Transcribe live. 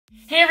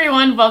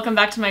and welcome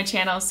back to my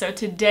channel. So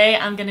today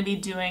I'm going to be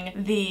doing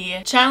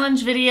the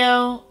challenge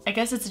video. I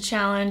guess it's a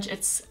challenge.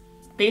 It's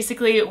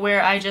basically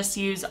where I just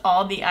use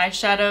all the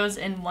eyeshadows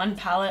in one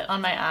palette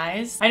on my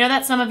eyes. I know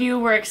that some of you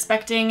were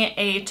expecting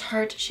a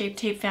Tarte Shape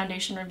Tape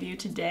foundation review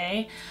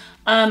today.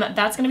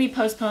 That's going to be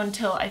postponed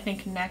till I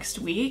think next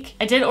week.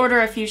 I did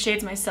order a few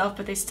shades myself,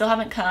 but they still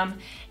haven't come,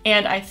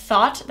 and I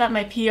thought that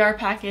my PR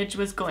package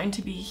was going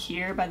to be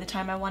here by the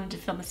time I wanted to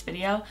film this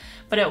video,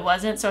 but it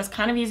wasn't, so I was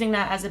kind of using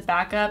that as a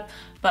backup,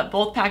 but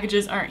both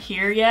packages aren't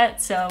here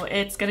yet, so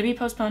it's going to be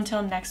postponed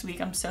till next week.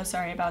 I'm so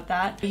sorry about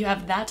that. You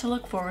have that to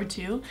look forward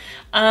to.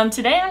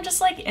 Today I'm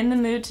just like in the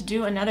mood to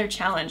do another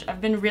challenge. I've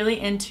been really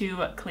into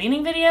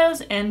cleaning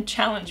videos and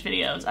challenge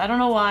videos. I don't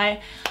know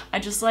why. I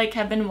just like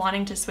have been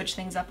wanting to switch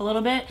things up a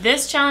little bit.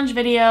 This challenge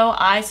video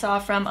I saw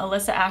from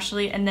Alyssa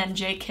Ashley and then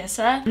Jay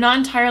Kissa. I'm not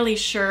entirely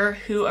sure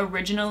who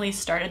originally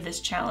started this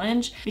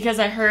challenge because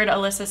I heard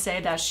Alyssa say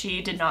that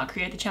she did not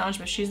create the challenge,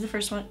 but she's the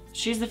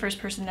first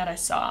person that I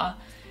saw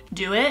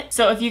do it.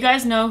 So if you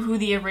guys know who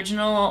the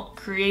original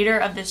creator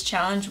of this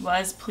challenge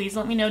was, please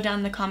let me know down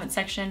in the comment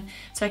section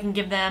so I can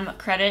give them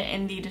credit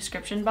in the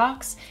description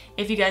box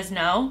if you guys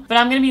know. But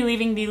I'm going to be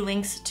leaving the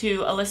links to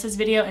Alyssa's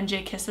video and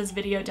Jay Kissa's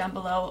video down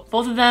below.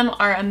 Both of them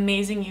are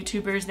amazing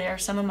YouTubers. They are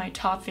some of my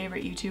top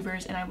favorite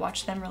YouTubers and I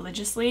watch them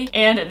religiously,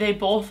 and they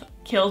both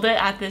killed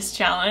it at this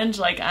challenge.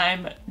 Like,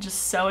 I'm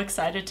just so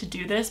excited to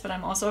do this, but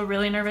I'm also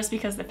really nervous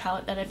because the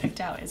palette that I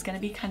picked out is going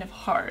to be kind of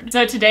hard.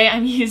 So today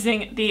I'm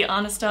using the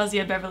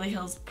Anastasia Beverly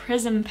Hills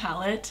Prism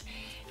palette,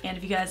 and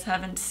if you guys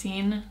haven't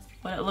seen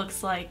what it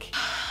looks like,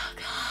 oh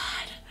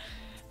god,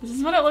 this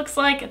is what it looks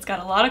like. It's got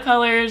a lot of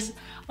colors,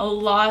 a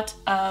lot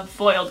of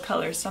foiled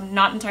colors, so I'm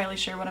not entirely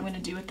sure what I'm going to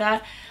do with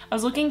that. I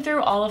was looking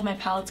through all of my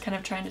palettes kind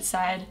of trying to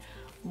decide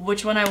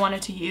which one I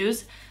wanted to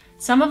use.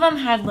 Some of them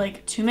had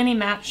like too many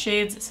matte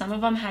shades, some of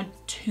them had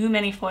too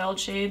many foiled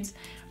shades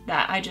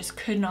that I just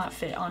could not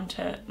fit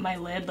onto my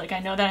lid. Like, I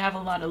know that I have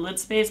a lot of lid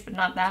space, but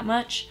not that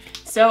much.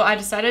 So I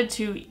decided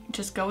to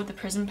just go with the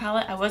Prism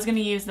palette. I was going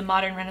to use the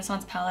Modern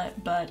Renaissance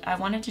palette, but I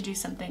wanted to do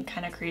something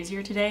kind of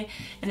crazier today,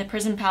 and the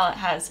Prism palette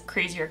has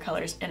crazier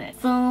colors in it.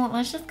 So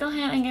let's just go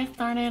ahead and get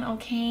started,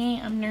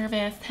 okay? I'm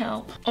nervous,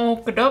 help.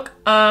 Okey-doke.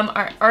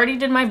 I already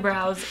did my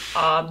brows,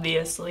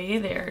 obviously.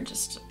 They're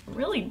just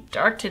really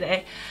dark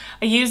today.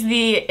 I used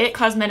the It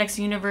Cosmetics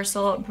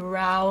Universal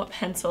Brow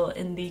Pencil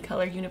in the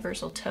color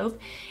Universal Taupe.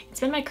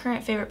 It's been my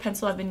current favorite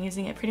pencil. I've been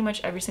using it pretty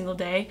much every single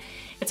day.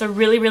 It's a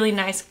really, really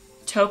nice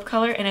taupe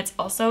color, and it's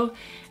also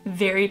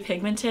very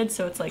pigmented,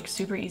 so it's like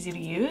super easy to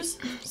use.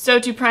 So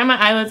to prime my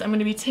eyelids, I'm going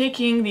to be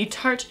taking the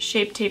Tarte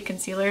Shape Tape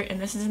Concealer, and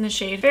this is in the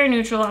shade Fair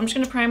Neutral. I'm just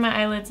going to prime my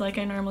eyelids like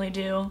I normally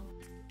do.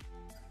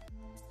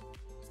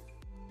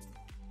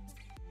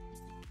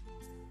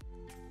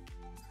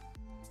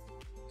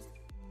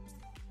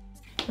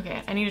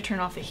 Okay, I need to turn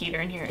off the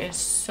heater in here. It is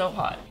so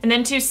hot. And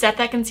then to set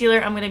that concealer,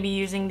 I'm going to be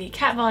using the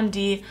Kat Von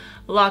D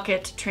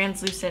Lock-It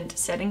Translucent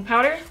Setting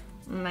Powder.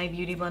 My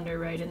beauty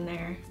blender right in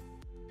there.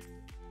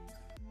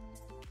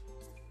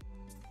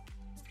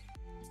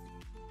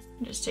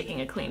 I'm just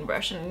taking a clean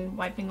brush and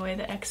wiping away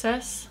the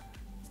excess.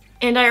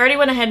 And I already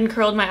went ahead and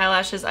curled my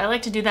eyelashes. I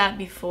like to do that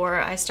before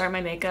I start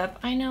my makeup.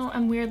 I know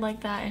I'm weird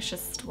like that. It's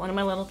just one of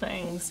my little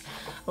things.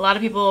 A lot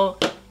of people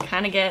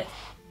kind of get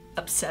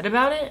upset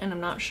about it, and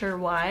I'm not sure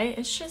why.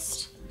 It's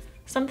just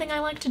something I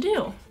like to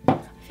do. I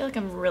feel like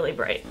I'm really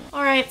bright.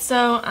 Alright,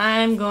 so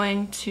I'm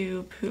going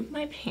to poop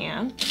my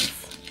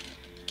pants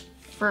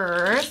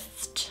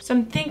first. So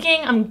I'm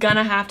thinking I'm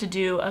gonna have to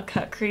do a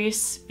cut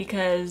crease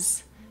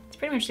because it's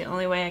pretty much the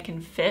only way I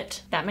can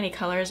fit that many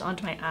colors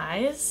onto my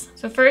eyes.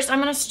 So first I'm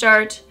gonna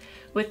start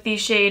with the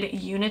shade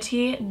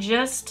Unity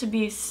just to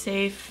be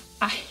safe.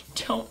 I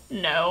don't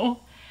know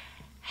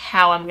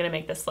how I'm gonna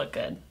make this look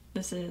good.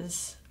 This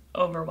is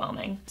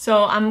overwhelming.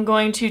 So I'm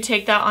going to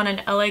take that on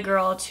an LA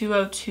Girl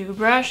 202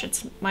 brush.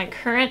 It's my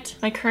current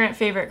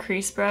favorite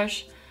crease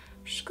brush.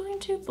 I'm just going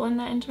to blend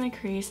that into my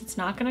crease. It's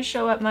not going to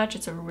show up much.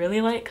 It's a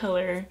really light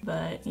color,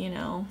 but you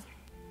know,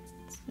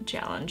 it's the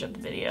challenge of the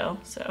video,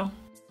 so.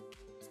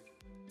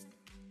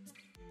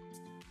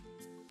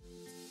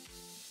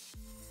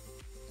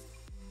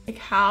 Like,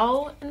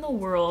 how in the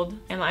world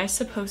am I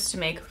supposed to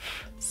make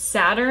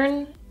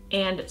Saturn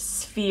and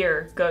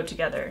Sphere go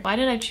together? Why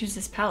did I choose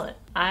this palette?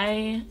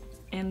 I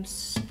am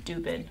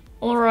stupid.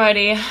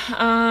 Alrighty,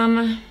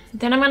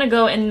 then I'm gonna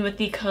go in with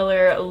the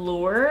color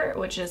Lure,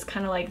 which is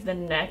kind of like the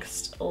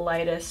next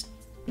lightest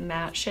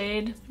matte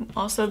shade. I'm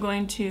also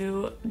going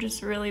to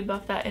just really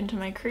buff that into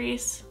my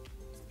crease.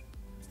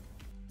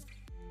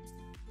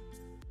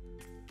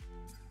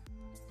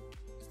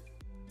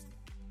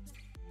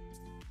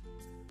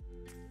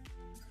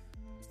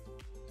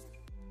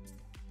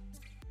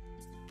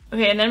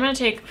 Okay, and then I'm gonna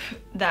take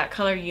that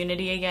color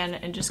Unity again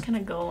and just kind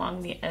of go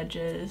along the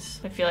edges.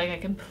 I feel like I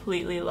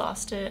completely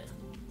lost it.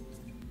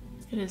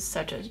 It is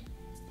such a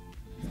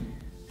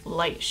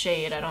light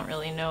shade, I don't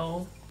really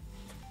know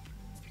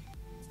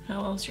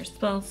how else you're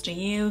supposed to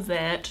use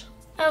it.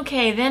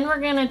 Okay, then we're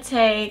gonna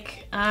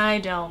take, I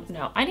don't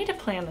know. I need to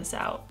plan this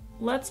out.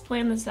 let's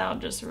plan this out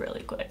just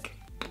really quick.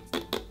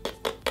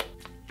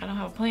 I don't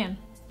have a plan.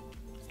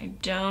 I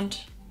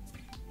don't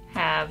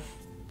have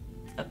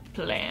a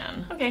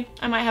plan. Okay,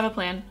 I might have a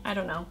plan. I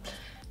don't know.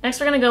 Next,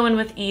 we're gonna go in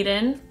with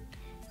Eden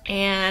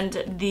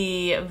and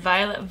the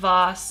Violet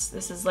Voss.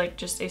 This is like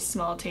just a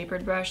small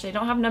tapered brush. They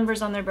don't have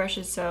numbers on their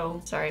brushes,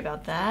 so sorry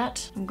about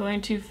that. I'm going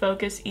to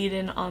focus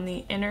Eden on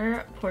the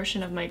inner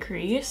portion of my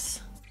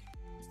crease.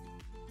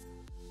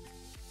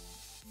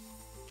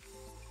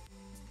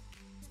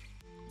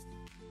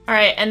 All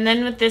right, and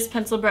then with this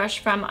pencil brush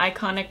from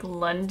Iconic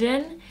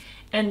London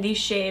and the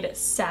shade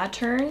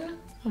Saturn,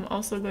 I'm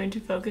also going to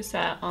focus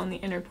that on the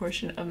inner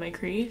portion of my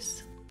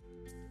crease.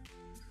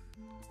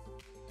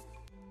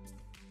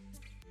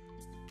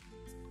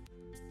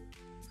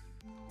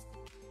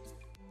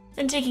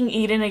 Then taking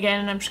Eden again,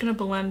 and I'm just gonna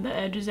blend the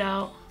edges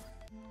out.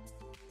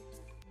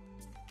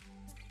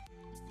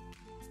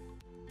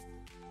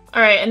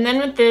 All right, and then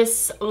with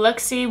this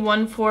Luxie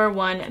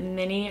 141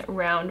 mini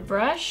round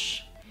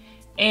brush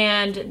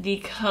and the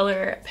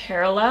color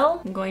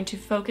Parallel, I'm going to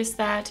focus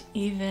that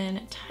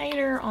even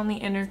tighter on the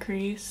inner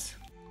crease.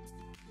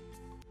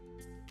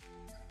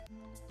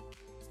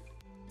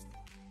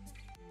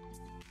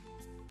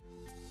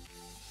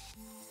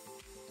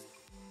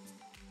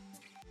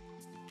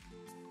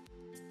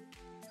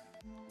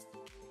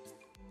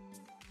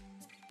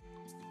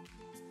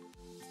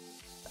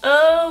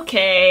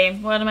 Okay,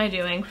 what am I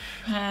doing?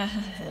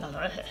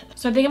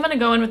 So I think I'm gonna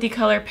go in with the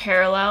color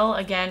Parallel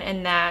again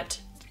in that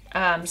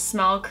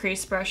small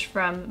crease brush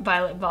from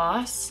Violet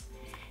Voss.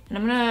 And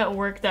I'm gonna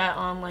work that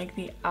on like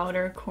the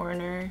outer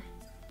corner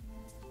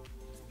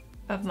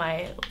of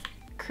my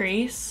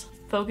crease.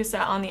 Focus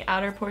that on the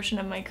outer portion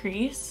of my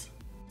crease.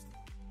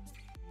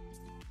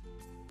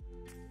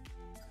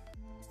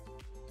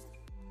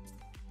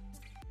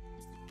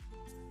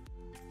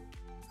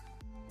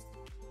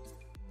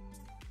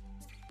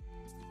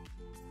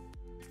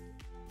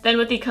 Then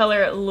with the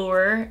color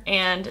Lure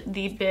and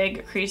the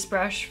big crease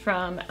brush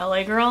from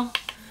LA Girl,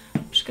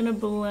 I'm just gonna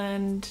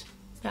blend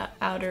that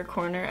outer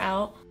corner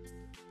out.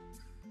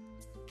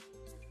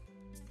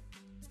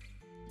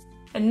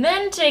 And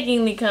then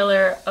taking the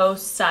color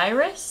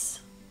Osiris,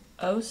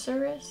 I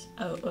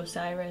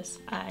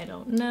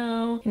don't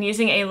know. And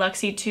using a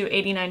Luxie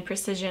 289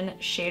 Precision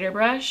shader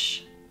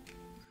brush.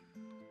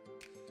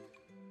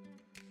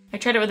 I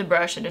tried it with a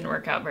brush, it didn't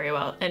work out very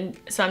well. And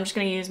so I'm just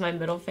gonna use my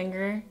middle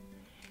finger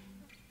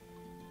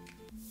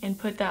and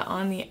put that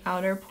on the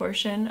outer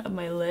portion of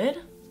my lid.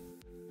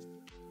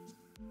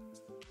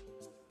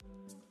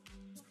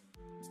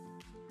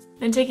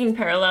 Then taking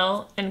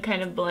Parallel and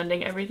kind of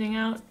blending everything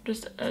out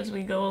just as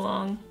we go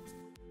along.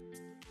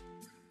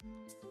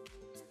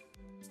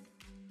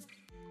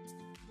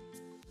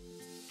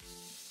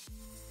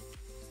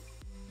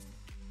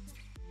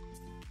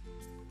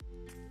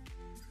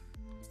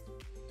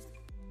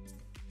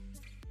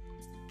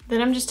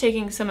 Then I'm just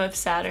taking some of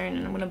Saturn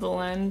and I'm gonna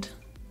blend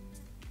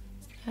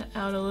that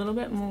out a little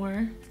bit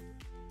more.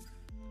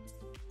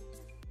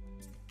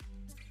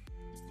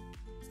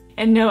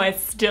 And no, I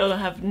still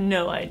have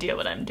no idea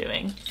what I'm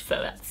doing,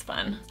 so that's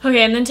fun.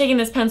 Okay, and then taking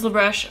this pencil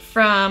brush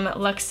from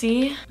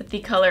Luxie with the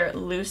color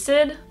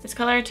Lucid. This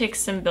color takes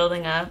some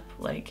building up,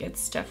 like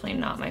it's definitely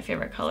not my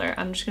favorite color.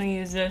 I'm just gonna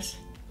use this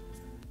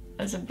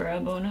as a brow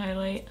bone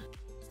highlight.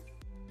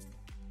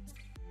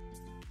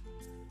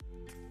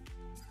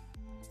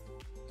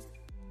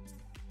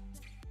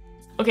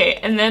 Okay,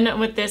 and then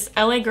with this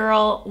LA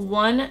Girl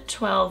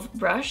 112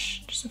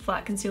 brush, just a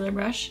flat concealer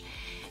brush,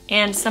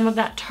 and some of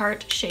that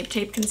Tarte Shape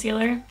Tape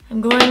concealer,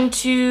 I'm going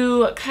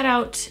to cut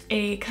out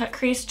a cut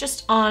crease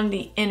just on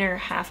the inner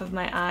half of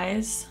my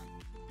eyes.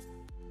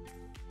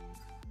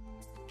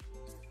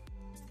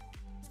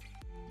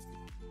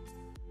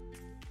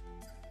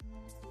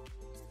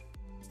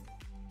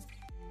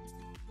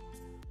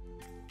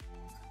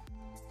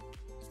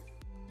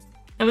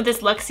 And with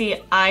this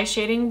Luxie eye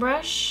shading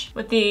brush,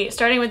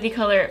 starting with the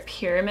color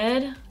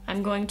Pyramid,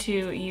 I'm going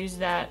to use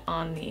that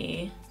on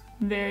the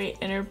very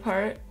inner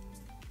part.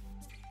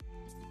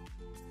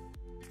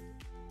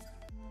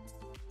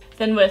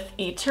 Then with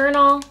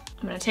Eternal,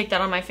 I'm gonna take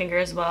that on my finger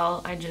as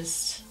well. I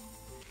just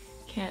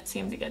can't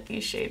seem to get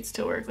these shades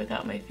to work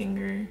without my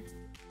finger.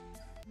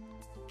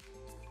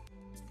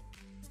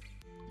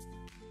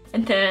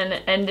 And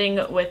then ending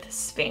with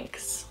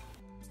Sphinx.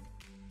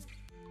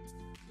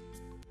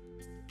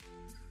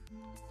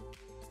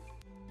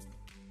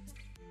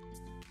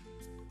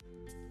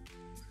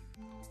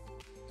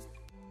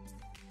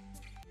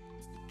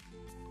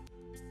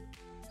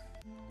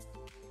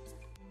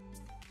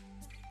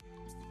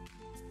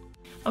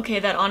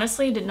 Okay, that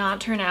honestly did not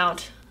turn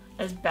out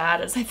as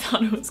bad as I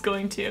thought it was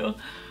going to.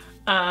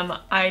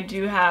 I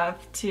do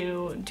have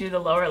to do the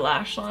lower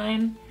lash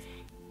line,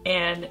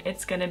 and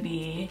it's gonna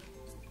be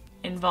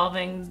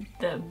involving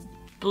the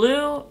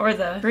blue or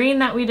the green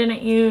that we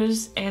didn't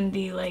use and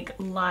the like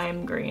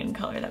lime green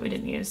color that we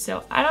didn't use.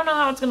 So I don't know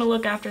how it's gonna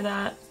look after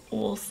that.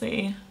 We'll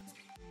see.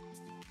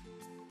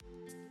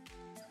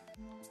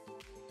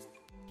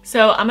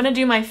 So I'm gonna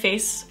do my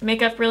face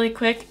makeup really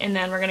quick and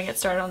then we're gonna get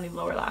started on the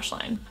lower lash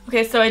line.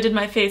 Okay, so I did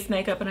my face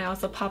makeup and I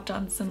also popped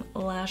on some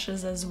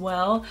lashes as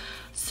well.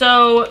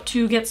 So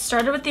to get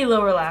started with the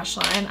lower lash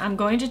line, I'm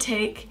going to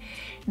take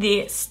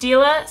the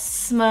Stila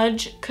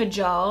Smudge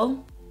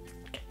Kajal.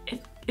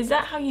 Is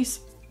that how you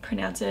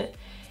pronounce it?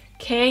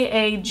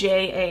 Kajal.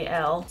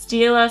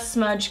 Stila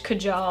Smudge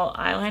Kajal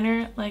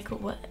eyeliner. Like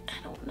what?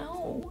 I don't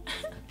know.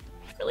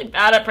 Really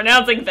bad at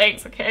pronouncing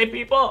things, okay,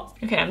 people?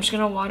 Okay, I'm just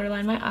gonna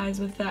waterline my eyes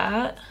with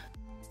that.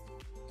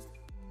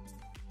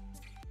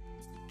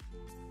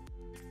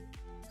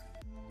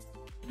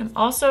 I'm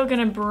also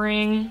gonna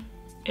bring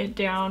it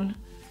down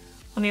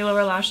on the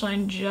lower lash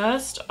line,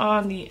 just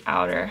on the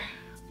outer,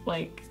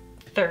 like,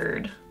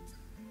 third.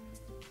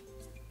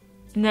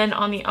 And then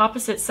on the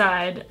opposite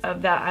side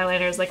of that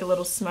eyeliner is like a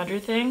little smudger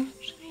thing. I'm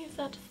just gonna use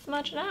that to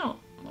smudge it out.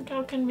 Look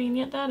how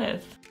convenient that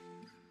is.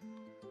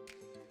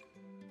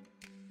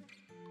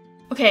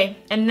 Okay,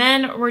 and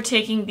then we're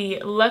taking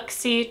the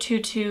Luxie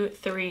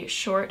 223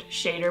 short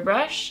shader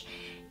brush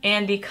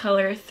and the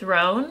color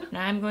Throne. And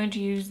I'm going to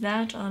use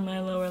that on my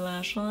lower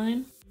lash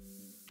line.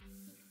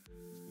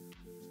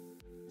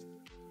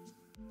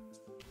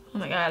 Oh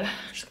my god, I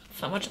just got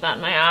so much of that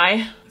in my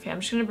eye. Okay, I'm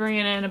just gonna bring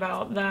it in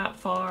about that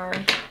far.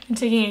 I'm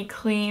taking a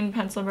clean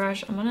pencil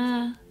brush. I'm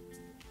gonna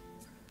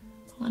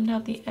blend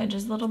out the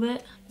edges a little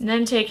bit. And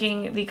then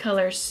taking the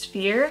color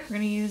Sphere, we're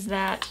gonna use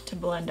that to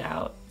blend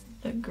out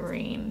the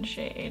green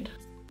shade.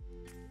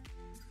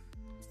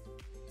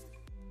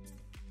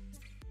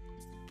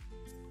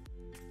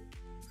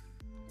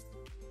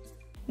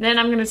 Then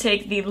I'm gonna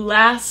take the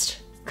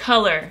last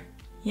color.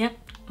 Yep,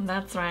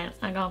 that's right.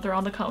 I got through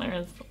all the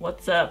colors.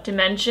 What's up?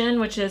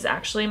 Dimension, which is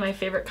actually my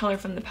favorite color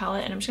from the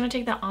palette, and I'm just gonna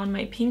take that on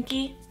my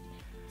pinky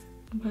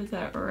and put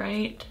that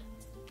right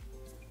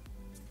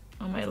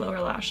on my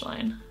lower lash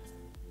line.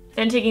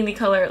 Then taking the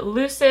color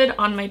Lucid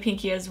on my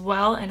pinky as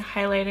well and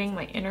highlighting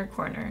my inner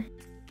corner.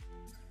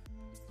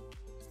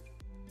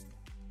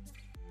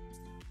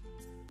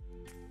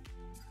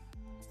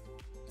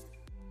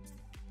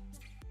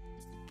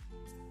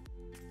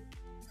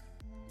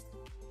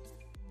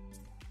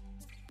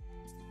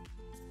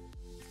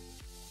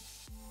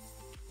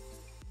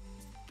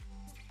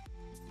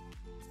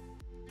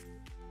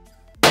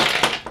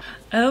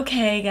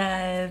 Okay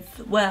guys,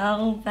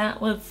 well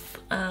that was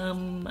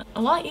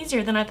a lot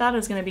easier than I thought it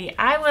was gonna be.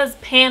 I was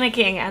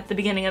panicking at the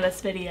beginning of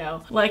this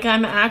video. Like,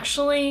 I'm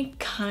actually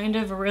kind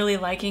of really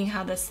liking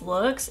how this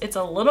looks. It's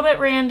a little bit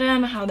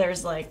random how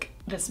there's like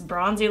this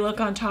bronzy look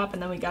on top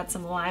and then we got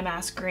some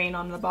lime-ass green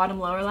on the bottom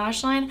lower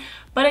lash line,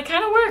 but it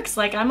kind of works.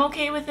 Like, I'm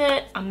okay with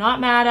it. I'm not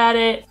mad at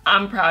it.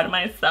 I'm proud of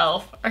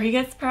myself. Are you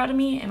guys proud of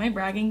me? Am I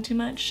bragging too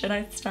much? Should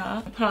I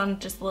stop? I put on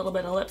just a little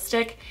bit of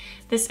lipstick.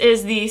 This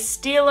is the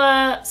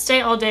Stila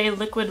Stay All Day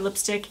Liquid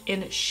Lipstick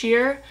in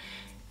Sheer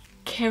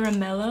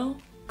Caramello.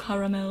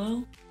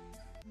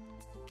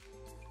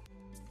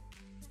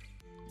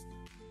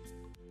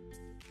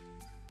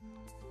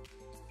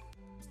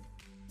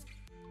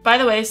 By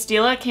the way,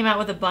 Stila came out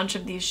with a bunch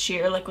of these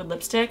sheer liquid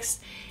lipsticks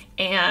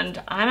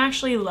and I'm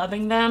actually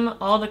loving them.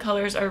 All the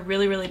colors are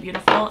really, really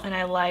beautiful and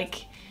I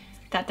like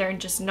that they're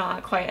just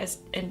not quite as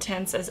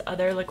intense as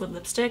other liquid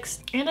lipsticks.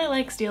 And I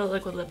like Stila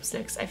liquid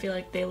lipsticks. I feel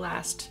like they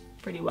last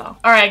pretty well.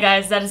 Alright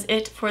guys, that is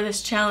it for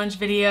this challenge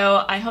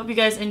video. I hope you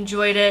guys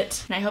enjoyed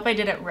it and I hope I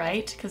did it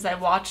right because I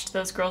watched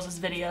those girls'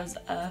 videos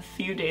a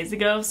few days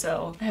ago,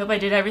 so I hope I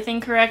did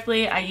everything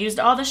correctly. I used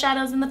all the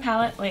shadows in the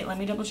palette. Wait, let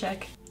me double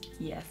check.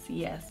 Yes,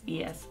 yes,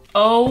 yes.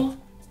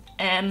 OMG.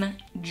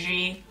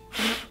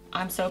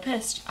 I'm so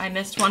pissed. I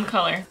missed one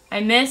color. I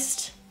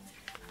missed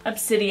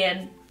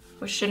Obsidian,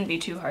 which shouldn't be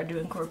too hard to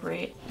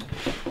incorporate.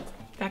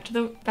 Back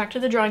to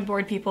the drawing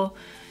board, people.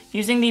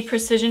 Using the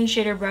Precision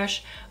Shader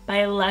Brush by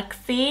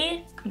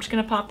Luxie. I'm just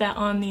gonna pop that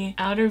on the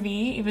outer V,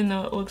 even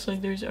though it looks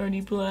like there's already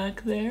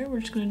black there. We're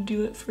just gonna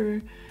do it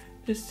for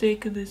the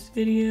sake of this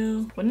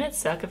video. Wouldn't it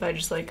suck if I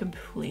just like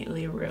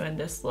completely ruined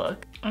this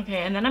look?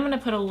 Okay, and then I'm gonna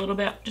put a little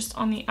bit just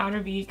on the outer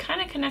V,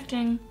 kind of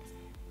connecting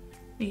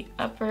the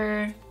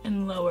upper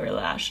and lower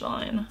lash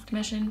line.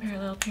 Mission,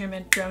 Parallel,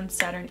 Pyramid, Drone,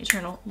 Saturn,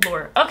 Eternal,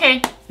 Lure.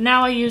 Okay,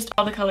 now I used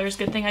all the colors.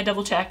 Good thing I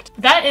double checked.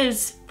 That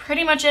is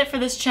pretty much it for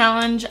this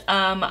challenge.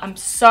 I'm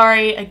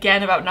sorry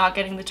again about not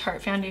getting the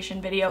Tarte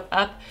foundation video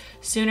up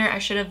sooner. I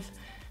should have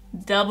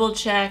double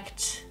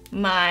checked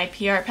my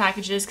PR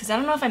packages because I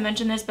don't know if I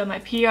mentioned this, but my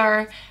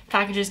PR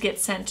packages get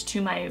sent to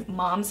my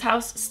mom's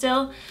house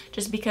still,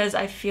 just because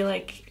I feel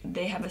like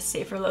they have a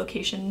safer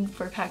location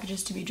for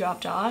packages to be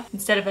dropped off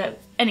instead of a,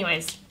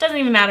 anyways, doesn't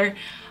even matter.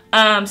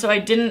 So I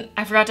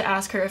forgot to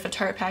ask her if a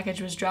Tarte package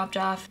was dropped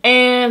off,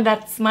 and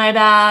that's my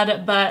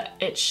bad, but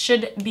it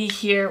should be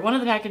here. One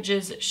of the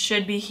packages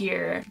should be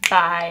here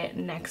by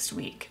next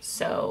week,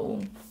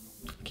 so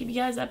keep you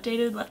guys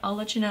updated. I'll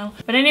let you know.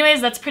 But anyways,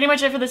 that's pretty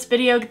much it for this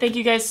video. Thank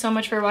you guys so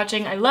much for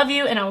watching. I love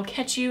you, and I will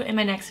catch you in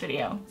my next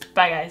video.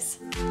 Bye, guys.